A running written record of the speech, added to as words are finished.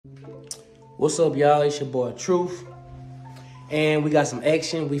What's up, y'all? It's your boy Truth. And we got some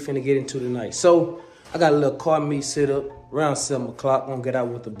action we finna get into tonight. So, I got a little car meet set up around 7 o'clock. Gonna get out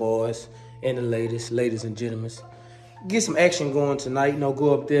with the boys and the ladies and gentlemen. Get some action going tonight. You know,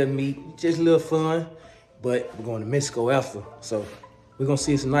 go up there and meet. Just a little fun. But we're going to Mexico after. So, we're gonna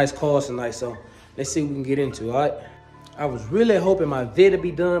see some nice cars tonight. So, let's see what we can get into, all right? I was really hoping my vid would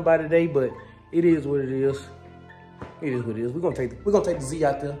be done by today, but it is what it is. It is what it is. We're gonna take the Z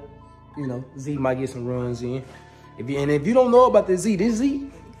out there. You know, Z might get some runs in. If you don't know about this Z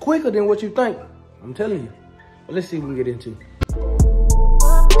quicker than what you think. I'm telling you. But let's see what we can get into.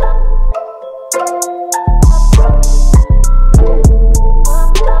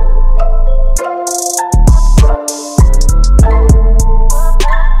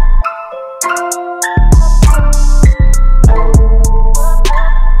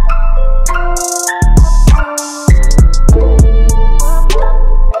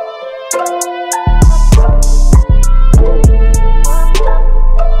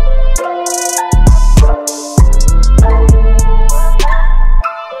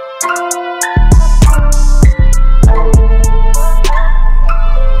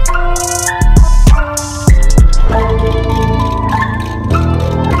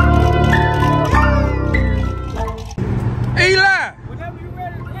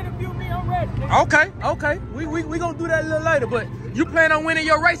 Okay. We gonna do that a little later, but you plan on winning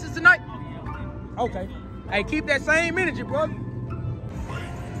your races tonight? Okay. Hey, keep that same energy, brother.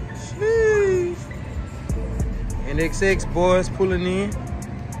 Jeez. NXX boys pulling in.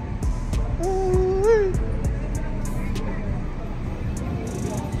 Ooh.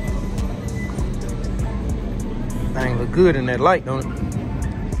 Thing look good in that light, don't it?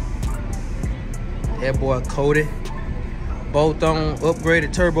 That boy Cody. Both on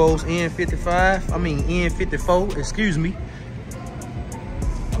upgraded turbos, N54, excuse me.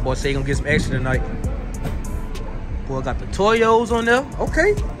 My boy say he gonna get some action tonight. Boy got the Toyos on there.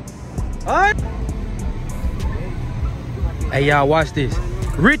 Okay. All right. Hey, y'all, watch this.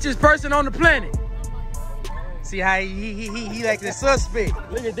 Richest person on the planet. See how he like the suspect.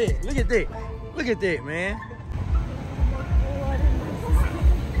 Look at that. Look at that. Look at that, man.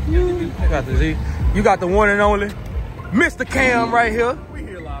 You got the Z. You got the one and only Mr. Cam right here. We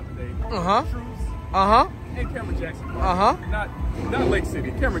here live today. Uh-huh. And Cameron Jackson. Uh-huh. Not Lake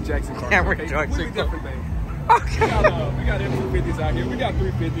City. Cameron Jackson. Cameron Jackson. We different things. Okay. We got M250s out here. We got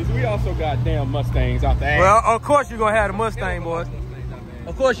 350s. We also got damn Mustangs out there. Well, of course you're going to have the Mustang, boys.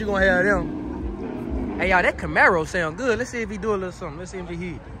 Of course you're going to have them. Hey, y'all, that Camaro sound good. Let's see if he do a little something. Let's see if he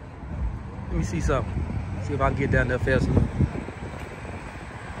hit. Let me see something. See if I can get down there fast enough.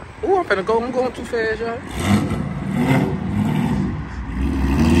 Ooh, I'm finna go. I'm going too fast, y'all.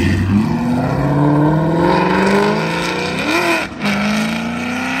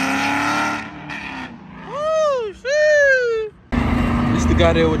 Oh, shit. This the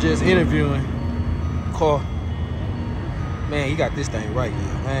guy that was just interviewing car. Man, he got this thing right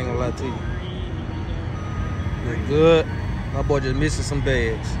here. I ain't gonna lie to you. Look good. My boy just missing some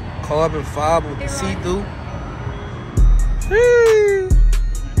bags. Carbon fiber with the see-through.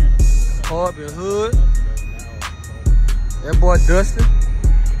 Carbon hood. That boy Dustin.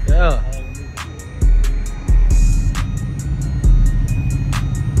 Yeah.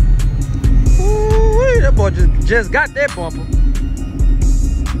 Ooh, that boy just got that bumper.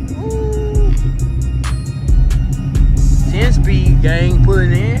 Ooh. 10-speed gang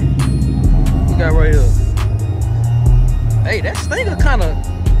putting in. We got right here. Hey, that stinger kind of.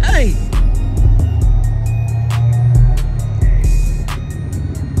 Hey.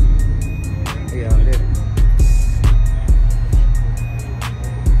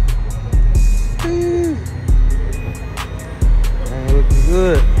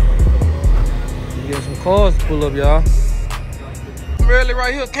 Good. You get some cars to pull up, y'all. Really,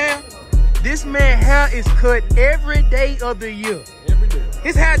 right here, Cam. This man's hair is cut every day of the year. Every day.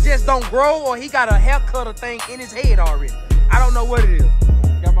 His hair just don't grow, or he got a haircutter thing in his head already. I don't know what it is.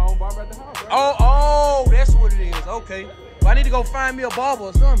 Got my own barber at the house. Right? Oh, that's what it is. Okay. Well, I need to go find me a barber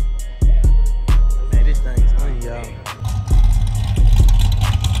or something. Man, this thing's clean, y'all.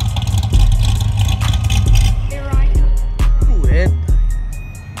 Ooh, that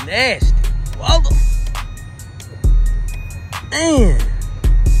nasty. Mother. Man.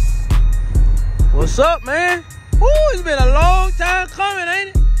 What's up, man? Woo, it's been a long time coming, ain't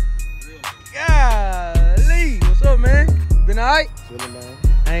it? Golly. What's up, man? Been all right? Chillin', man.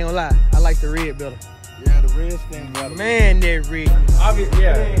 I ain't gonna lie. I like the red better. Yeah, the red thing. Man, that red. Obviously,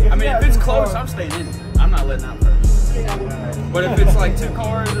 yeah. I mean, if it's close, I'm staying in it. I'm not letting out first. But if it's like 2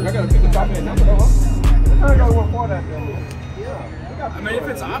 cars, I gotta pick the top end number though. I gotta work for that though. Yeah. I mean, if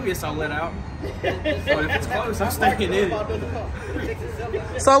it's obvious, I'll let out. But if it's close, I'm staying in.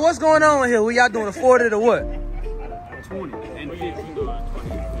 So what's going on here? We y'all doing a 40 to what? 20 and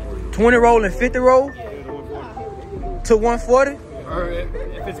 50. 20 roll and 50 roll? To 140? Or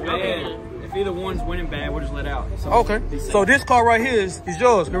if it's bad, if either one's winning bad, we'll just let out. So Okay. So this car right here is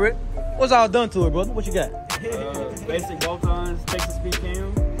yours, correct? What's all done to it, brother? What you got? Basic bolt-ons, Texas speed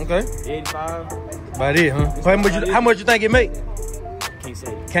cam. Okay. 85. About it, huh? How much you think it make? Can't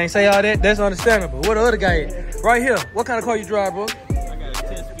say. Can't say all that. That's understandable. What the other guy is? Right here. What kind of car you drive, bro? I got a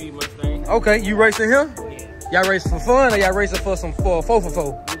 10-speed Mustang. Okay. You racing here? Y'all racing for fun or y'all racing for some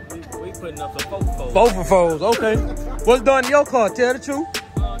 4x4? We putting up some 4x4s. 4x4s. Okay. What's done to your car? Tell the truth.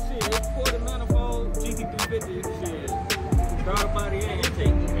 Shit, it's quarter manifold, GT350, shit. Throttle body and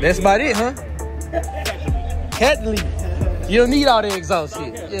intake. That's about it, huh? Cat leaf. You don't need all the exhaust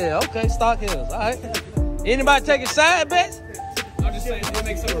shit. Yeah, okay. Stock hills. All right. Anybody taking side bets? I'm just saying, it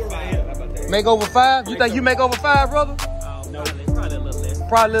makes over 5. How about that? Make over 5? You think you make over 5, brother? No, it's probably a little less.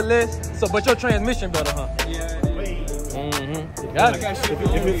 Probably a little less. So, but your transmission better, huh? Yeah, it is. Mm-hmm. Got it.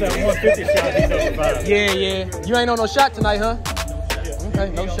 If it's at 150 shot, it's over 5. Yeah. You ain't on no shot tonight, huh? Okay,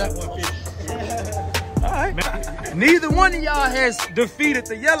 no shot. All right. Neither one of y'all has defeated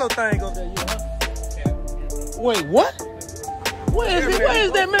the yellow thing over there yet, huh? Wait, what? Where is it? Where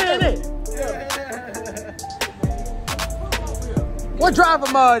is that man at? What driver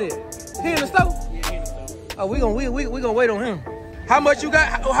mod is? He in the store? Yeah, he in the store. Oh, we gonna wait on him. How much you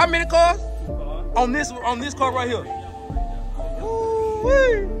got? How many cars? On this car right here.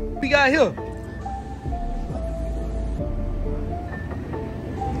 Ooh-wee. We got here.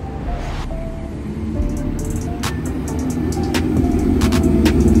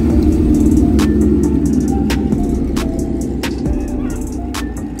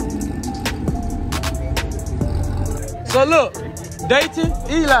 So look, Dayton,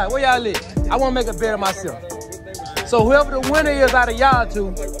 Eli, where y'all live? I want to make a bet on myself. So whoever the winner is out of y'all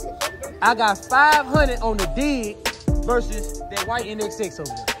two, I got 500 on the dig versus that white NXX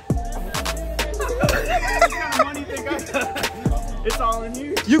over there. What kind of money you think I got? It's all in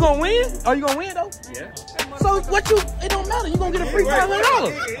you. You gonna win? Are you gonna win though? Yeah. So what you? It don't matter. You gonna get a free $500.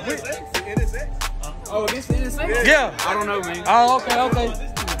 Oh, this is NSX? Yeah. I don't know, man. Oh,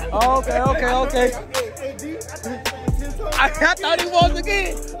 okay. I thought he was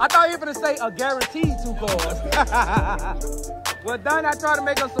again. I thought he was gonna say a guaranteed 2 cars. Well, done. I tried to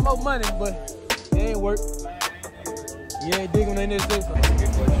make us some more money, but it ain't work. You ain't digging in this thing.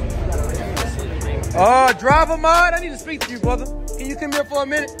 Driver mod, I need to speak to you, brother. Can you come here for a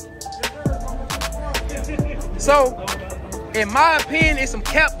minute? So, in my opinion, it's some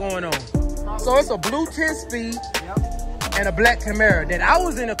cap going on. So it's a blue 10-speed and a black Camaro that I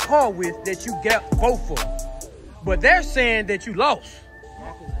was in a car with that you got both of. But they're saying that you lost.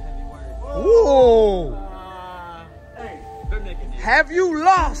 Whoa. Have you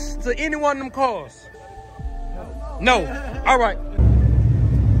lost to any one of them cars? No. All right.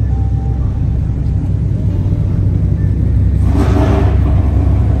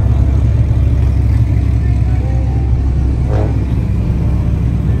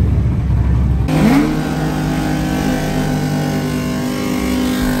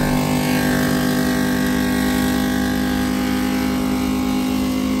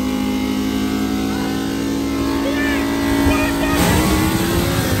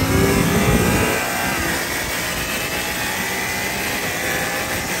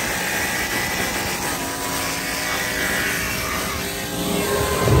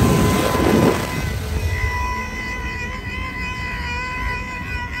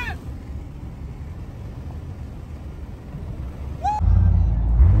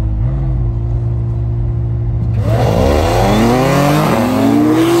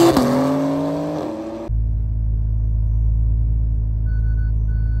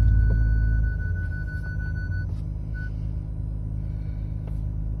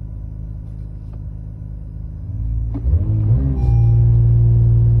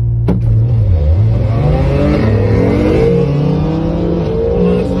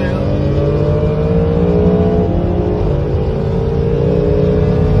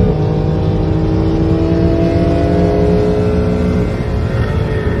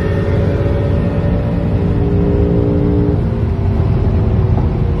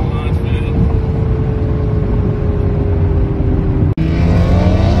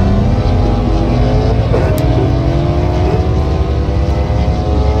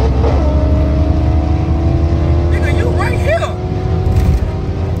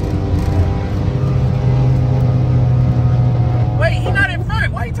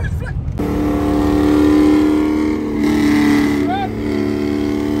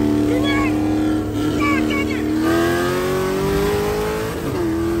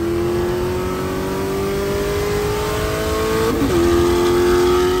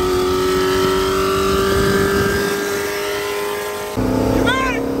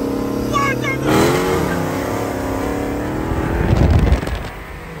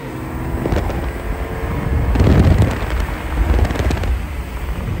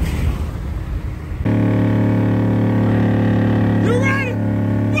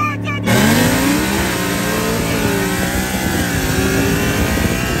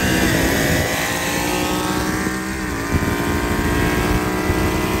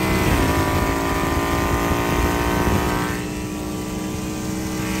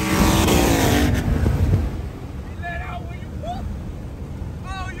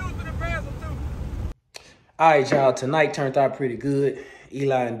 All right, y'all. Tonight turned out pretty good.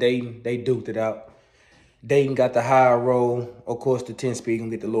 Eli and Dayton, they duked it out. Dayton got the higher roll. Of course, the 10-speed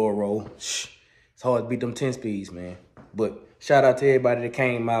gonna get the lower roll. Shh. It's hard to beat them 10-speeds, man. But shout out to everybody that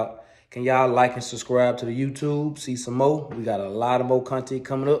came out. Can y'all like and subscribe to the YouTube? See some more. We got a lot of more content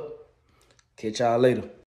coming up. Catch y'all later.